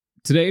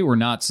Today, we're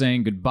not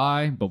saying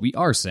goodbye, but we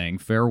are saying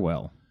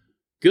farewell.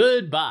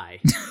 Goodbye.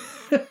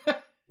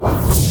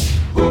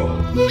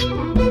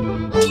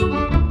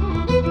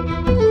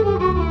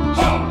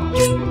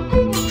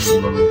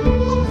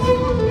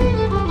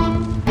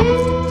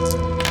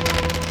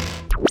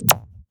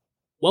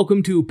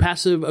 Welcome to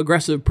Passive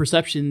Aggressive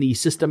Perception, the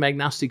system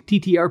agnostic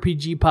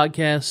TTRPG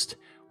podcast,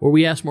 where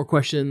we ask more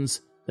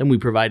questions than we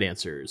provide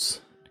answers.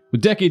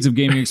 With decades of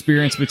gaming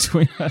experience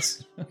between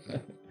us...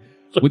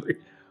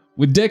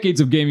 With decades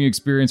of gaming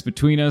experience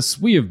between us,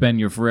 we have been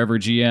your forever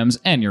GMs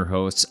and your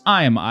hosts.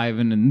 I am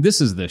Ivan, and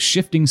this is the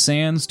Shifting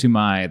Sands to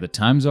my The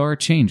Times Are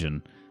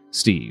Changin',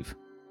 Steve.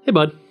 Hey,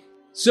 bud.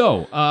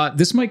 So,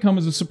 this might come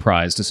as a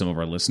surprise to some of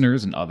our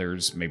listeners and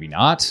others maybe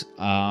not,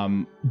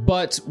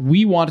 but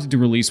we wanted to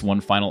release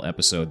one final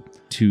episode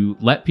to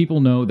let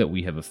people know that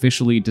we have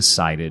officially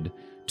decided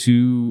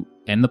to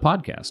end the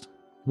podcast.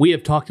 We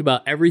have talked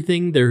about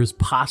everything there is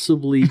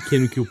possibly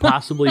could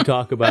possibly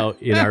talk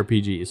about in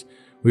RPGs.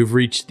 We've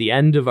reached the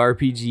end of the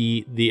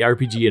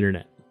RPG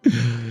internet.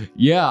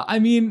 Yeah, I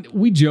mean,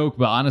 we joke,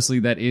 but honestly,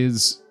 that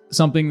is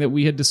something that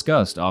we had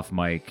discussed off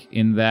mic,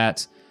 in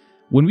that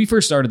when we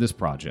first started this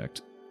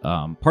project,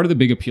 part of the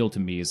big appeal to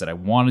me is that I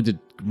wanted to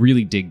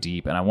really dig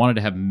deep, and I wanted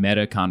to have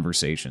meta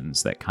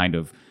conversations that kind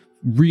of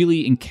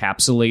really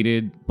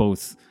encapsulated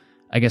both,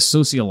 I guess,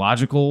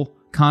 sociological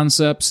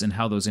concepts and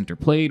how those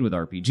interplayed with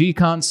RPG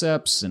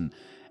concepts, and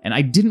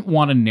I didn't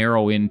want to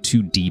narrow in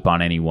too deep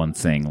on any one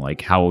thing,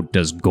 like how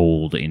does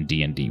gold in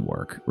D&D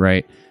work,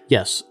 right?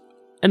 Yes,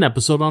 an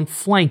episode on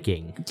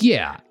flanking.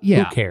 Yeah.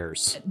 Who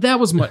cares?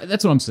 That's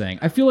what I'm saying.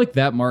 I feel like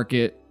that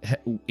market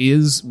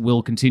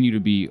will continue to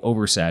be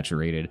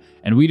oversaturated,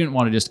 and we didn't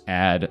want to just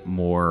add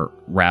more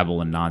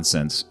rabble and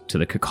nonsense to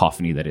the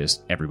cacophony that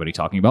is everybody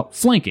talking about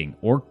flanking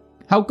or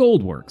how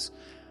gold works.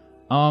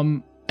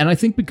 And I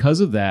think because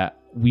of that,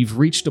 we've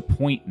reached a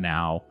point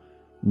now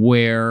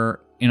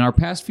where in our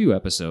past few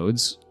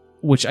episodes,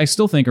 which I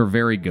still think are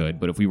very good,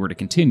 but if we were to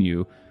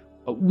continue,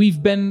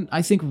 we've been,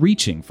 I think,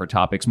 reaching for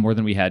topics more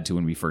than we had to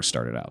when we first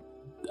started out.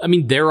 I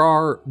mean,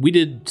 we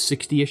did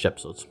 60-ish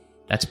episodes.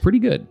 That's pretty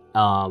good.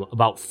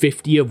 About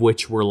 50 of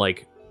which were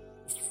like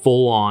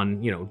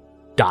full-on,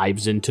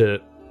 dives into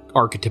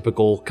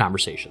archetypical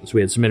conversations.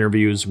 We had some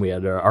interviews, we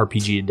had our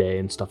RPG a day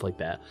and stuff like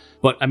that.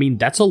 But, I mean,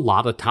 that's a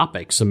lot of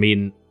topics. I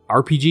mean,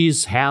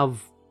 RPGs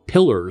have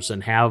pillars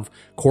and have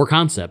core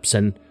concepts,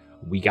 and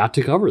we got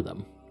to cover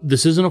them.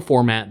 This isn't a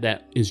format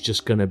that is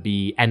just going to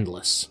be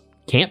endless.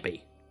 Can't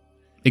be.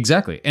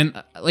 Exactly.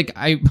 And like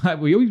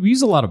we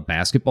use a lot of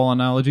basketball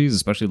analogies,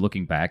 especially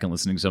looking back and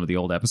listening to some of the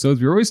old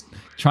episodes. We're always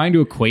trying to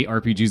equate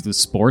RPGs with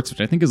sports,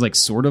 which I think is like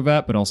sort of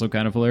but also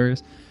kind of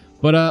hilarious.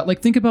 But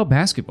like, think about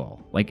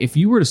basketball. Like, if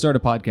you were to start a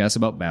podcast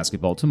about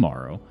basketball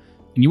tomorrow,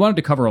 and you wanted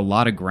to cover a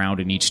lot of ground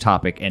in each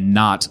topic and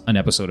not an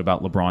episode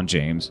about LeBron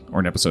James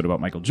or an episode about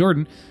Michael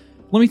Jordan,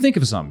 let me think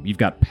of some. You've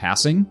got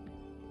passing.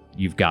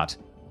 You've got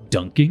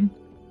dunking,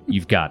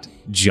 you've got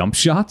jump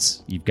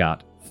shots, you've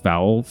got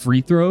foul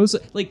free throws.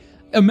 Like,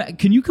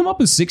 can you come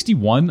up with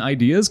 61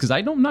 ideas? Because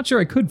I'm not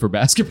sure I could for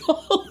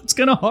basketball. It's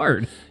kind of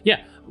hard.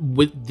 Yeah,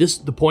 with this,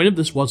 the point of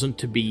this wasn't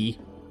to be,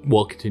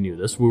 we'll continue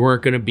this, we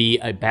weren't going to be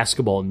a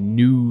basketball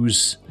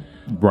news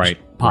pod.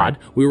 Right.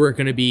 We weren't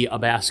going to be a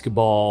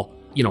basketball,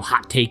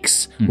 hot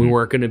takes. Mm-hmm. We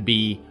weren't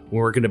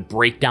going to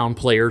break down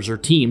players or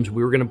teams.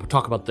 We were going to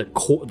talk about the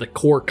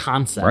core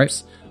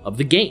concepts of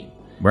the game.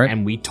 Right.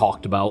 And we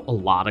talked about a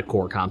lot of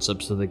core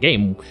concepts of the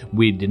game.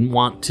 We didn't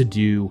want to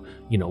do,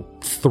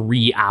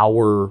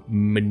 3-hour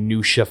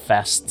minutia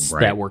fests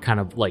that were kind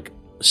of like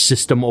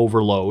system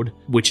overload,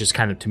 which is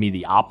kind of, to me,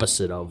 the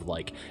opposite of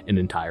like an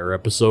entire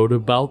episode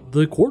about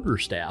the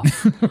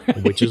quarterstaff,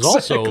 which is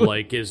also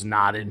like is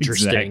not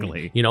interesting.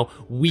 Exactly.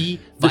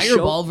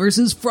 Fireball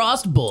versus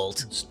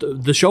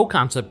Frostbolt. The show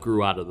concept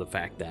grew out of the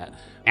fact that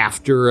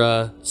after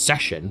a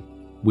session,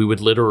 we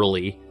would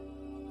literally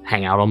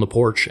hang out on the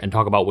porch and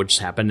talk about what just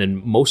happened,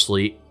 and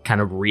mostly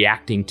kind of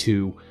reacting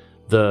to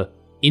the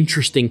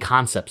interesting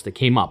concepts that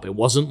came up. It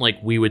wasn't like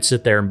we would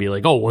sit there and be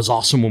like, oh, it was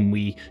awesome when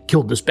we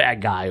killed this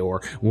bad guy,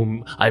 or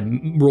when I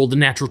rolled a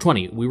natural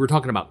 20. We were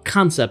talking about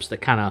concepts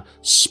that kind of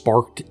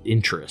sparked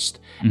interest,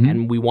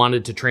 and we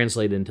wanted to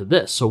translate into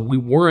this. So we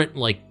weren't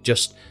like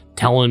just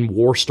telling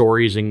war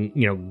stories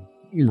and,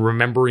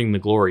 remembering the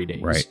glory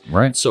days.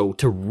 Right. So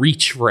to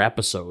reach for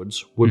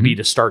episodes would be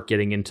to start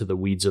getting into the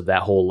weeds of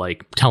that whole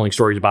like telling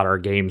stories about our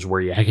games,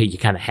 where you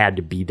kind of had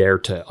to be there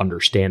to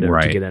understand it,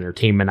 or to get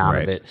entertainment out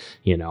of it,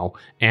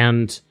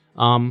 And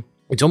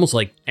it's almost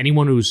like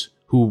anyone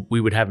who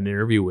we would have an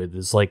interview with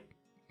is like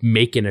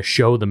making a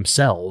show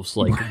themselves.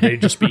 Like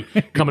they'd just be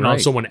coming on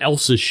someone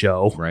else's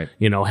show. Right.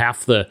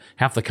 Half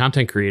the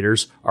content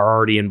creators are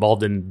already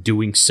involved in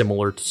doing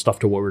similar stuff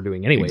to what we're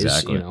doing anyways.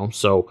 Exactly.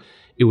 So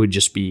it would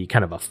just be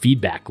kind of a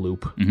feedback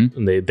loop.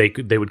 And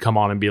they would come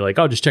on and be like,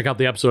 oh, just check out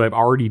the episode I've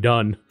already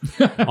done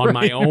on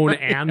my own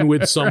and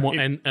with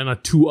someone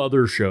and 2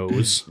 other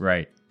shows.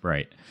 Right.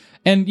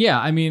 And yeah,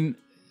 I mean,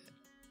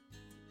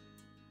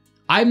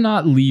 I'm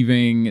not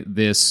leaving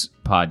this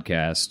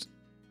podcast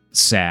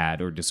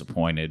sad or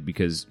disappointed,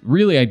 because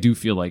really I do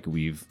feel like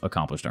we've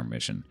accomplished our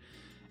mission.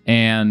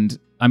 And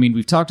I mean,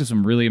 we've talked to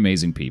some really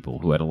amazing people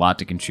who had a lot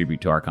to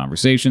contribute to our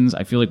conversations.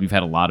 I feel like we've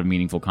had a lot of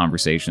meaningful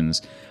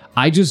conversations.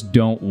 I just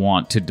don't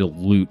want to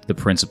dilute the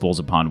principles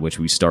upon which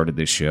we started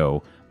this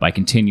show by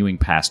continuing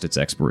past its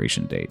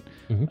expiration date.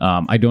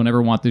 I don't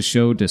ever want this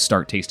show to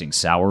start tasting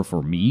sour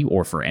for me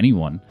or for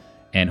anyone.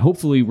 And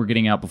hopefully we're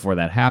getting out before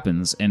that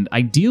happens. And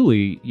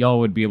ideally, y'all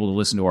would be able to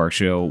listen to our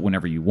show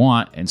whenever you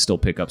want and still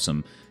pick up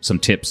some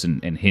tips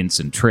and hints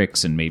and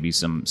tricks and maybe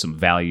some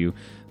value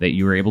that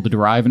you were able to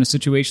derive in a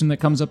situation that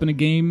comes up in a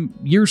game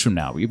years from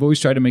now. We've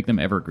always tried to make them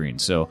evergreen.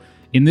 So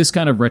in this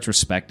kind of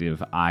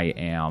retrospective,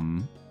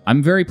 I'm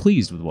very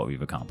pleased with what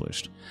we've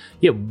accomplished.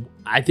 Yeah,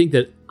 I think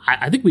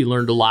we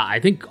learned a lot. I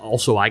think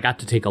also I got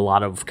to take a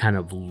lot of kind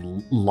of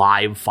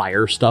live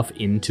fire stuff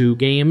into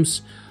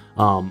games.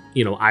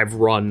 I've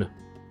run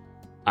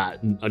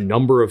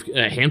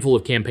a handful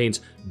of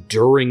campaigns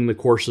during the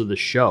course of the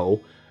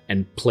show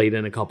and played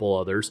in a couple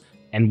others.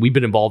 And we've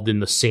been involved in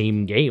the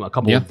same game, a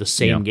couple of the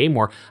same game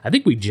where I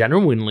think we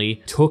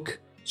genuinely took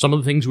some of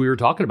the things we were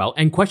talking about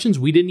and questions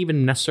we didn't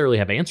even necessarily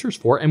have answers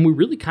for. And we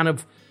really kind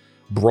of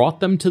brought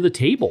them to the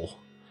table.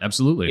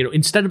 Absolutely.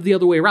 Instead of the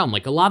other way around.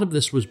 Like, a lot of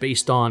this was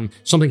based on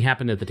something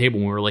happened at the table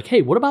and we were like,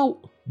 hey, what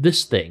about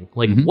this thing?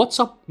 Like, what's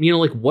what's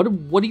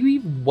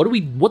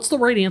the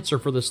right answer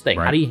for this thing?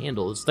 Right. How do you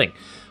handle this thing?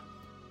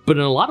 But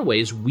in a lot of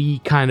ways, we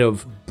kind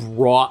of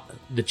brought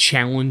the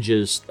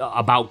challenges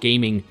about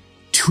gaming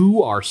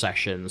to our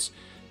sessions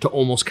to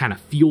almost kind of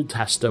field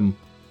test them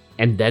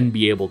and then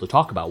be able to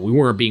talk about. We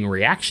weren't being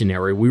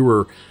reactionary. We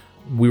were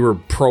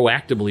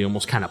proactively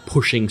almost kind of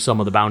pushing some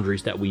of the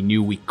boundaries that we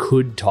knew we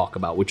could talk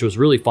about, which was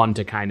really fun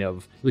to kind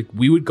of, like,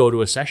 we would go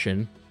to a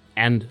session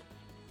and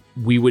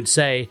we would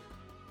say,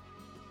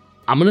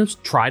 I'm going to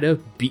try to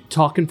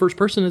talk in first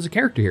person as a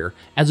character here.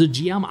 As a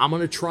GM, I'm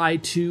going to try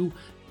to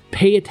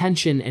pay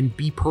attention and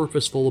be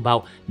purposeful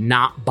about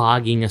not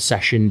bogging a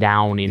session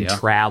down in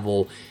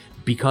travel,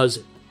 because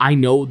I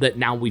know that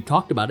now we've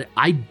talked about it,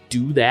 I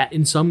do that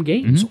in some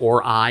games,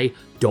 or I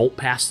don't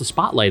pass the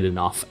spotlight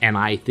enough. And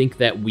I think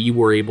that we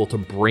were able to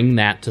bring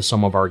that to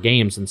some of our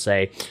games and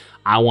say,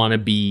 I want to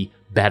be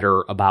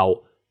better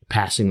about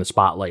passing the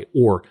spotlight,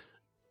 or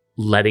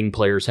letting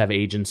players have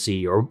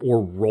agency, or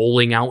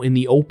rolling out in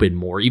the open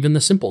more, even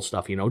the simple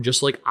stuff,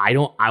 just like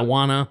I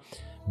want to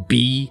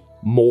be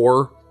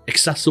more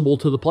accessible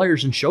to the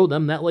players and show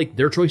them that, like,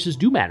 their choices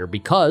do matter,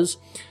 because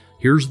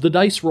here's the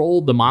dice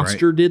roll, the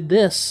monster did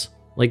this.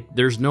 Like,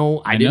 there's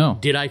no,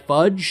 did I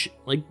fudge?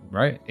 Like,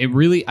 right.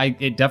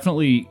 It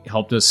definitely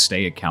helped us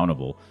stay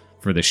accountable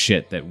for the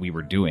shit that we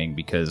were doing,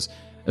 because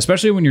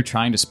especially when you're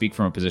trying to speak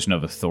from a position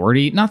of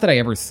authority, not that I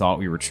ever thought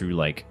we were true,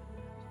 like,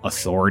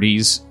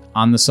 authorities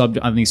on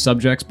these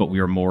subjects, but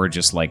we were more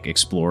just like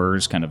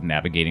explorers kind of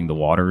navigating the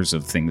waters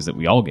of things that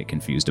we all get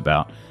confused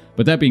about.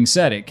 But that being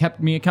said, it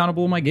kept me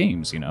accountable in my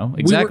games,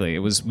 Exactly.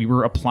 We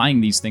were applying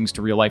these things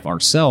to real life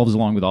ourselves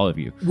along with all of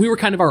you. We were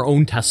kind of our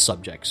own test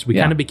subjects. We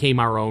kind of became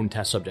our own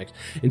test subjects.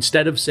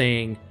 Instead of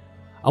saying,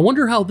 I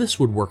wonder how this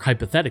would work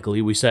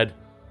hypothetically, we said,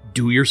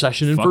 do your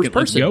session in first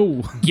person.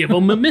 Let's go. Give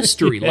them a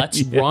mystery.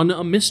 Let's run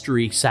a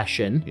mystery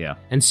session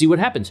and see what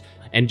happens.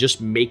 And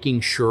just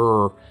making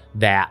sure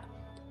that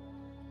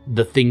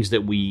the things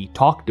that we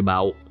talked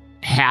about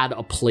had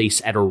a place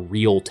at a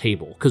real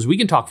table. Because we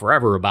can talk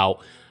forever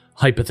about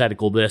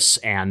hypothetical this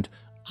and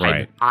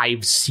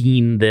I've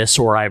seen this,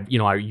 or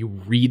you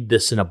read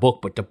this in a book,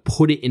 but to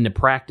put it into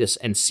practice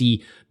and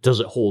see, does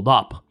it hold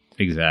up?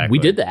 Exactly.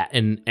 We did that,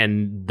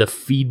 and the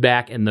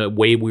feedback and the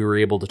way we were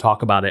able to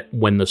talk about it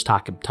when those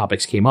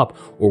topics came up,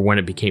 or when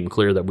it became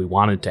clear that we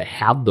wanted to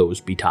have those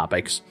be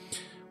topics,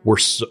 were,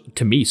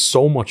 to me,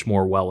 so much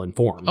more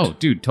well-informed. Oh,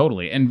 dude,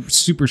 totally. And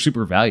super,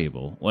 super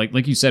valuable.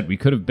 Like you said, we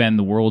could have been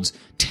the world's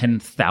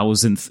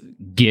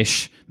 10,000th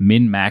Gish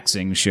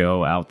min-maxing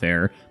show out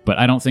there, but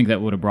I don't think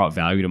that would have brought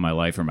value to my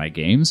life or my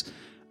games.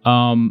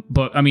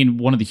 But, I mean,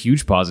 one of the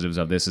huge positives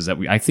of this is that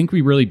I think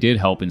we really did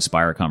help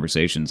inspire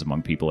conversations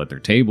among people at their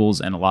tables,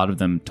 and a lot of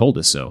them told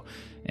us so.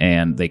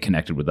 And they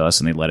connected with us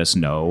and they let us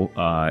know,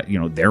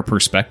 their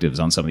perspectives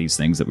on some of these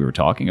things that we were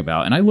talking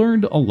about. And I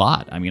learned a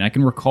lot. I mean, I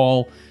can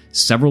recall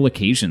several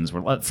occasions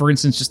where, for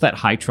instance, just that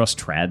high trust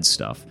trad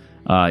stuff,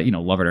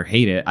 love it or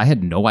hate it, I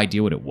had no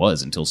idea what it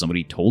was until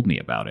somebody told me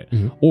about it.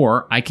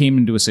 Or I came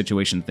into a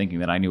situation thinking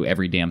that I knew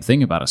every damn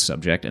thing about a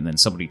subject, and then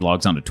somebody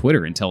logs onto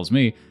Twitter and tells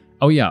me,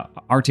 oh yeah,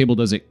 our table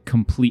does it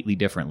completely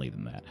differently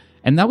than that.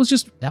 And that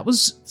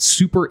was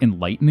super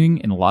enlightening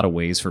in a lot of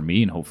ways for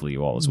me, and hopefully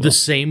you all as well. The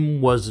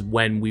same was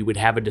when we would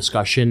have a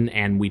discussion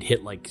and we'd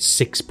hit like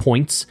 6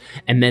 points,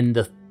 and then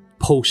the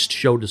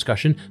post-show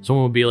discussion,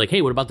 someone would be like,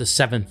 hey, what about the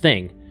 7th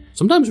thing?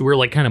 Sometimes we were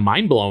like kind of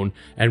mind blown,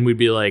 and we'd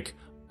be like,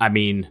 I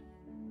mean,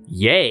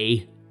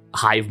 yay,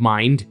 hive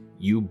mind,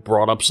 you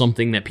brought up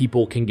something that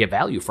people can get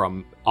value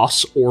from,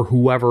 us or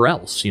whoever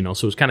else,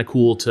 So it's kind of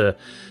cool to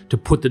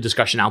put the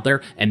discussion out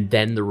there, and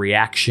then the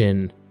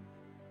reaction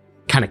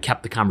kind of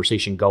kept the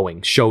conversation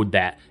going, showed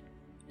that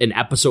an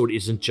episode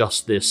isn't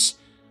just this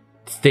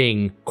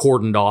thing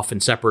cordoned off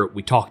and separate.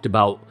 We talked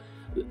about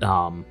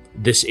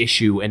this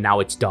issue, and now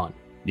it's done.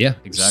 Yeah,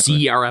 exactly.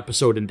 See our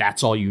episode, and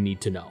that's all you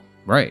need to know.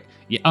 Right.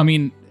 Yeah, I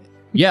mean,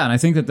 yeah, and I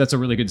think that that's a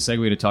really good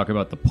segue to talk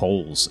about the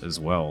polls as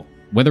well.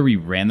 Whether we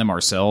ran them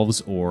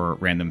ourselves or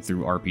ran them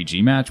through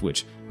RPG Match,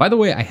 which, by the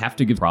way, I have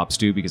to give props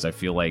to because I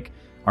feel like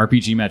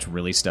RPG Match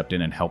really stepped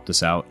in and helped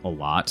us out a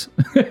lot.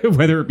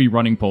 Whether it be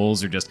running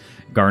polls or just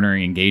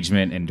garnering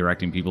engagement and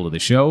directing people to the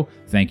show,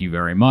 thank you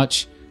very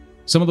much.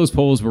 Some of those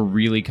polls were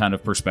really kind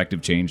of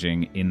perspective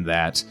changing in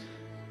that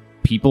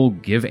people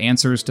give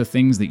answers to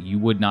things that you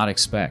would not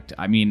expect.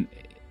 I mean,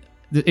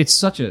 it's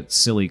such a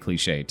silly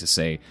cliche to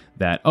say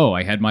that, oh,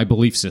 I had my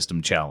belief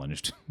system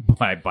challenged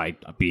by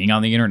being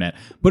on the internet.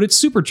 But it's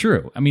super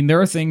true. I mean,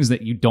 there are things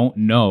that you don't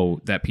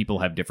know that people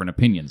have different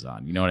opinions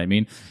on. You know what I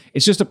mean?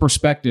 It's just a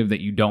perspective that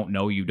you don't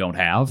know you don't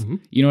have. Mm-hmm.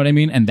 You know what I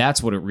mean? And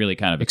that's what it really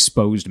kind of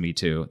exposed me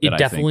to. It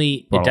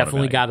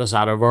definitely got us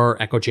out of our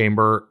echo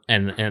chamber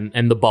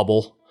and the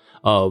bubble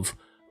of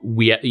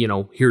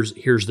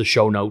here's the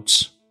show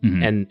notes.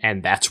 Mm-hmm.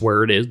 And that's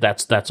where it is.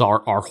 That's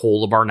our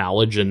whole of our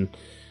knowledge. And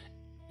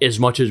as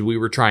much as we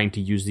were trying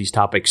to use these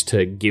topics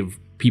to give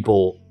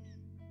people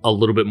a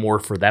little bit more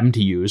for them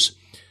to use,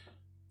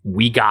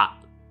 we got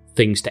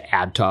things to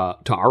add to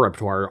our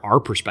repertoire, our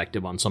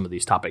perspective on some of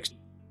these topics.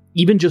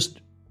 Even just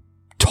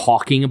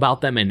talking about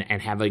them and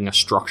having a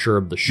structure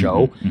of the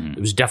show, mm-hmm. It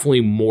was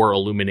definitely more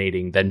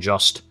illuminating than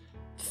just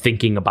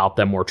thinking about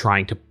them or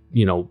trying to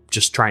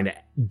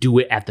do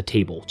it at the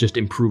table, just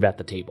improve at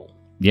the table.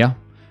 Yeah.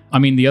 I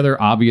mean, the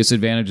other obvious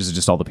advantage is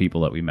just all the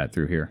people that we met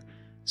through here.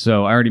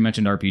 So I already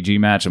mentioned RPG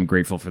Match. I'm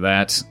grateful for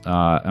that.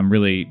 I'm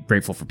really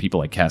grateful for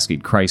people like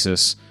Cascade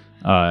Crisis,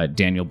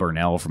 Daniel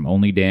Burnell from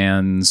Only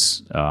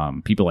Dan's,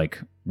 people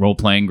like Role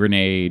Playing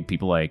Grenade,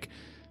 people like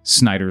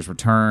Snyder's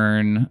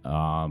Return,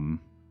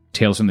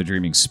 Tales from the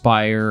Dreaming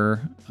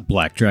Spire,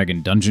 Black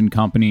Dragon Dungeon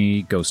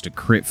Company, Ghost of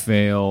Crit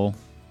Fail,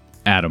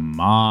 Adam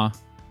Ma,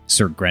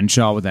 Sir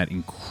Grenshaw with that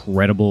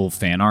incredible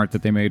fan art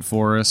that they made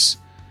for us,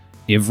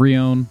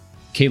 Ivrion,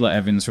 Kayla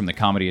Evans from the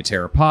Comedy of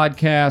Terror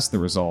podcast. There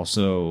was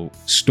also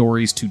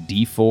Stories to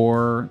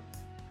D4.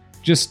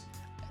 Just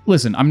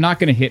listen, I'm not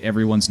going to hit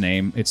everyone's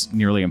name. It's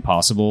nearly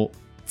impossible.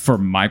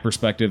 From my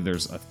perspective,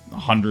 there's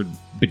 100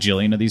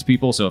 bajillion of these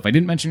people. So if I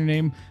didn't mention your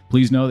name,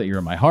 please know that you're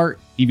in my heart,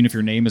 even if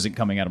your name isn't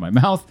coming out of my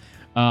mouth.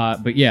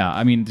 But yeah,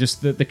 I mean,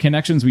 just the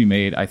connections we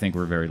made, I think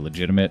were very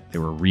legitimate. They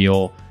were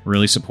real,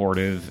 really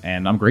supportive,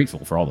 and I'm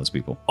grateful for all those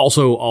people.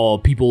 Also, all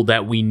people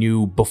that we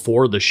knew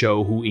before the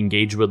show who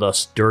engaged with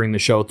us during the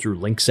show through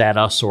links at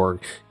us or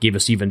gave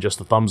us even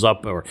just a thumbs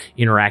up or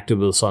interacted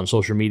with us on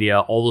social media.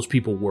 All those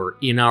people were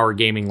in our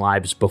gaming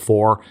lives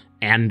before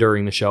and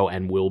during the show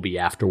and will be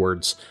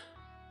afterwards.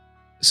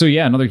 So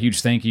yeah, another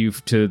huge thank you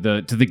to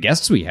the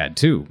guests we had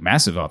too.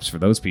 Massive ups for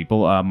those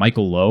people.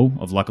 Michael Lowe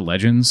of Luck of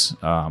Legends.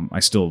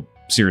 I still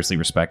seriously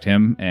respect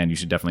him, and you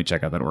should definitely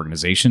check out that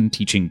organization,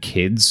 teaching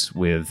kids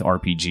with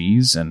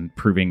RPGs and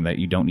proving that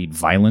you don't need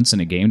violence in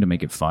a game to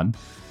make it fun.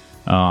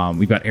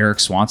 We've got Eric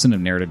Swanson of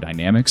Narrative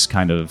Dynamics,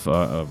 kind of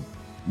a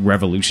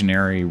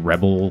revolutionary,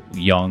 rebel,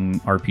 young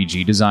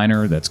RPG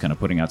designer that's kind of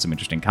putting out some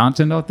interesting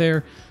content out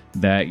there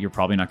that you're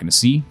probably not going to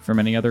see from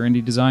any other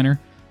indie designer.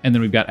 And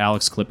then we've got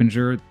Alex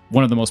Klippinger,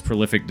 one of the most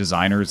prolific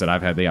designers that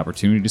I've had the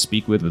opportunity to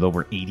speak with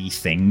over 80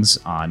 things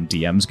on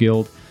DM's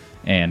Guild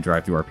and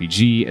Drive-Thru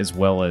RPG, as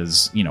well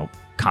as,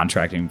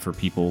 contracting for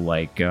people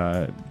like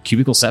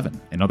Cubicle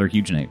 7 and other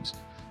huge names.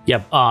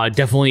 Yep,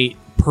 definitely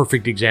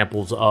perfect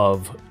examples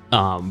of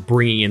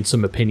bringing in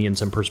some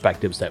opinions and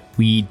perspectives that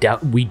we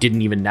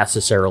didn't even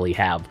necessarily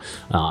have,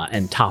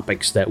 and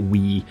topics that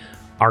we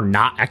are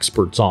not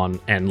experts on,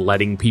 and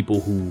letting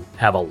people who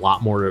have a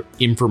lot more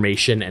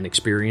information and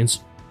experience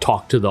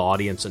talk to the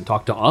audience and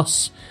talk to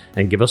us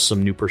and give us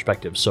some new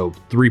perspectives. So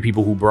 3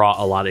 people who brought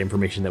a lot of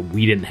information that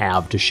we didn't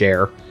have to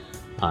share,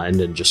 and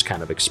then just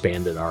kind of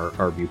expanded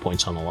our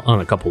viewpoints on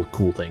a couple of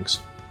cool things.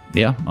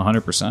 Yeah,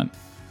 100%.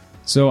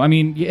 So, I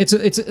mean,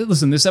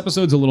 listen, this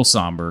episode's a little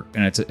somber,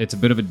 and it's a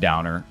bit of a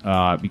downer,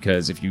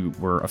 because if you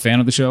were a fan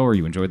of the show or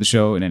you enjoyed the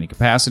show in any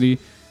capacity,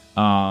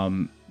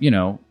 something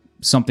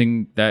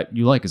that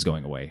you like is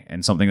going away,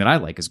 and something that I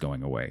like is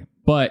going away.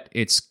 But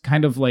it's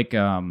kind of like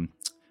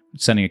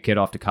sending a kid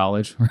off to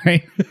college,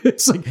 right?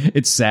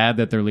 It's sad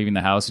that they're leaving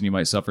the house, and you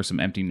might suffer some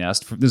empty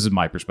nest. This is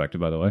my perspective,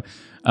 by the way.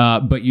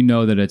 But you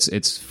know that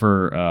it's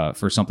for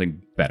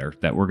something better,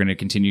 that we're going to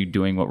continue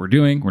doing what we're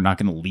doing. We're not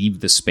going to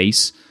leave the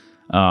space.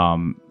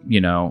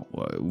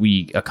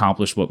 We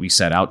accomplished what we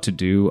set out to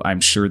do.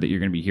 I'm sure that you're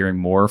going to be hearing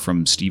more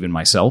from Steve and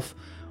myself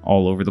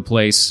all over the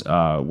place,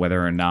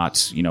 whether or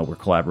not, we're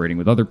collaborating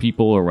with other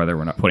people or whether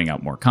we're not putting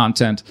out more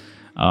content.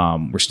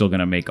 We're still going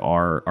to make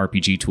our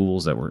RPG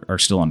tools that are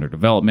still under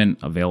development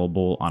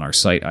available on our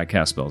site,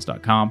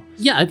 icastspells.com.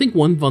 Yeah, I think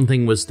one fun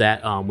thing was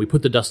that we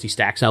put the Dusty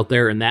Stacks out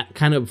there, and that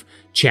kind of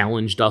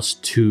challenged us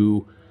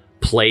to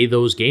play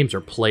those games or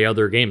play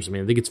other games. I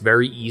mean, I think it's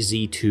very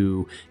easy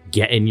to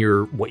get in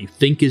your what you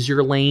think is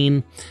your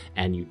lane,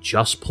 and you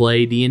just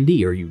play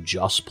D&D or you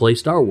just play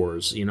Star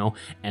Wars,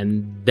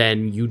 and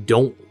then you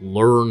don't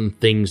learn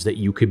things that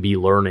you could be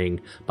learning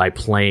by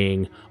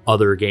playing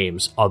other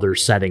games, other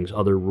settings,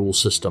 other rule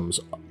systems,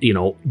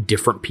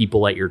 different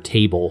people at your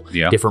table,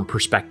 different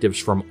perspectives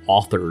from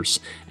authors.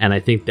 And I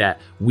think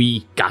that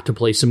we got to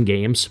play some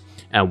games,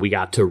 and we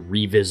got to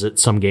revisit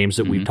some games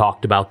that we've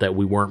talked about that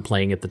we weren't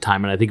playing at the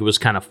time. And I think it was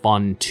kind of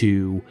fun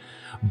to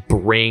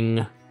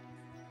bring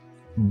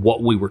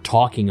what we were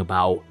talking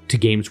about to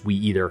games we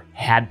either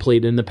had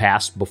played in the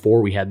past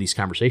before we had these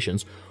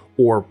conversations,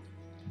 or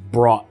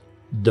brought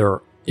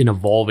an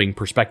evolving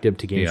perspective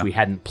to games we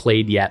hadn't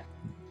played yet.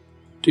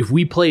 If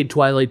we played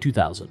Twilight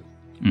 2000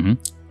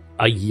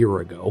 a year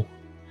ago,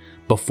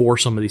 before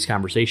some of these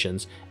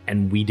conversations,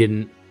 and we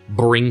didn't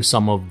bring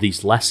some of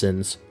these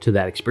lessons to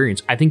that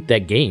experience, I think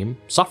that game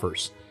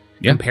suffers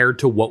compared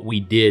to what we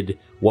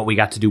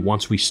got to do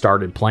once we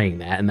started playing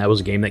that. And that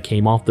was a game that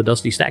came off the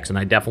Dusty Stacks. And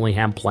I definitely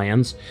have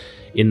plans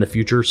in the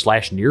future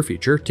 / near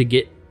future to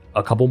get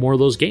a couple more of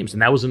those games.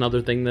 And that was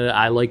another thing that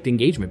I liked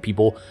engagement.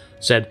 People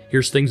said,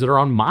 here's things that are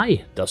on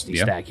my Dusty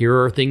Stack. Here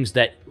are things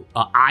that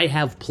I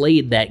have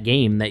played that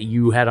game that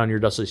you had on your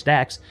Dusty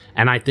Stacks,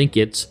 and I think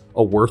it's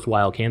a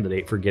worthwhile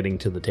candidate for getting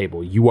to the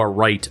table. You are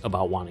right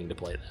about wanting to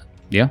play that.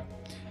 Yeah.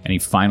 Any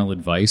final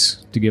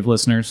advice to give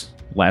listeners?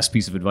 Last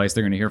piece of advice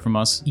they're going to hear from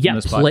us in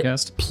this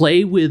podcast?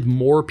 Play with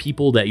more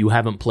people that you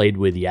haven't played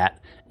with yet,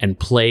 and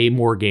play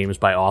more games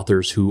by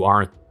authors who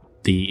aren't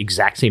the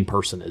exact same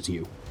person as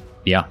you.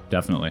 Yeah,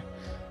 definitely.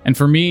 And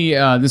for me,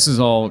 this is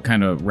all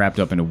kind of wrapped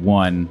up into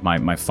one.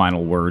 My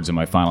final words and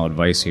my final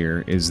advice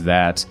here is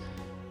that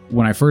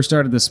when I first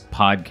started this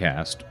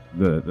podcast,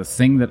 the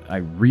thing that I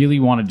really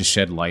wanted to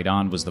shed light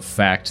on was the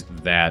fact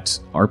that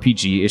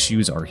RPG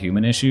issues are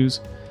human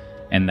issues,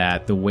 and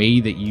that the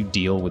way that you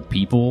deal with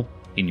people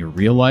in your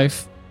real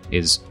life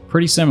is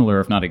pretty similar,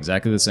 if not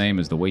exactly the same,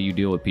 as the way you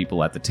deal with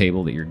people at the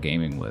table that you're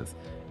gaming with.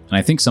 And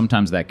I think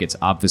sometimes that gets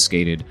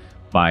obfuscated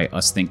by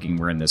us thinking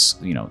we're in this,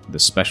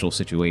 this special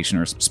situation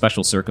or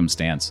special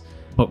circumstance.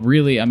 But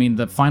really, I mean,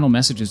 the final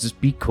message is just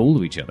be cool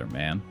to each other,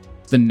 man.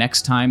 The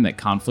next time that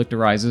conflict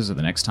arises, or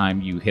the next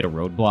time you hit a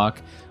roadblock,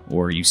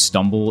 or you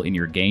stumble in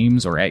your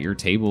games or at your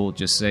table,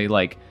 just say,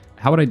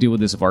 how would I deal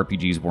with this if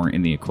RPGs weren't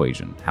in the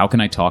equation? How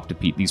can I talk to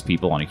these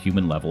people on a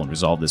human level and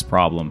resolve this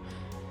problem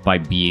by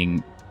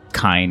being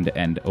kind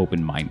and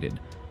open-minded?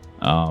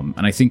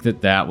 And I think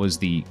that was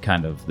the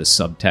kind of the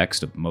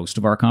subtext of most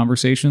of our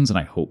conversations, and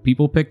I hope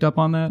people picked up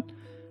on that.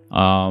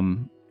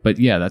 But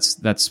yeah,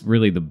 that's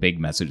really the big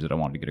message that I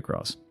wanted to get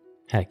across.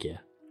 Heck yeah.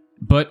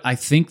 But I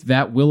think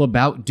that will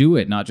about do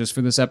it, not just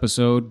for this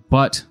episode,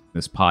 but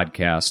this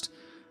podcast.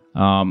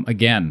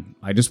 Again,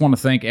 I just want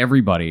to thank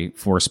everybody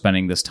for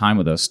spending this time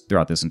with us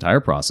throughout this entire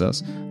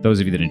process. Those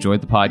of you that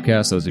enjoyed the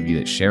podcast, those of you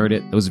that shared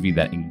it, those of you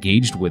that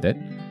engaged with it.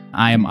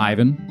 I am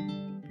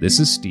Ivan. This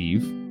is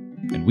Steve.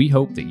 And we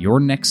hope that your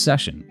next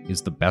session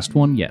is the best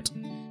one yet.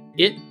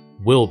 It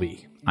will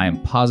be. I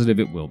am positive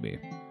it will be.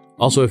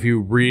 Also, if you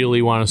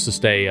really want us to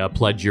stay,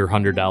 pledge your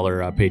 $100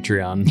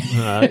 Patreon.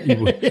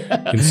 You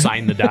can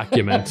sign the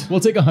document. We'll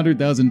take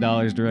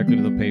 $100,000 directly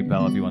to the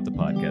PayPal if you want the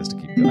podcast to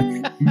keep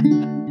going.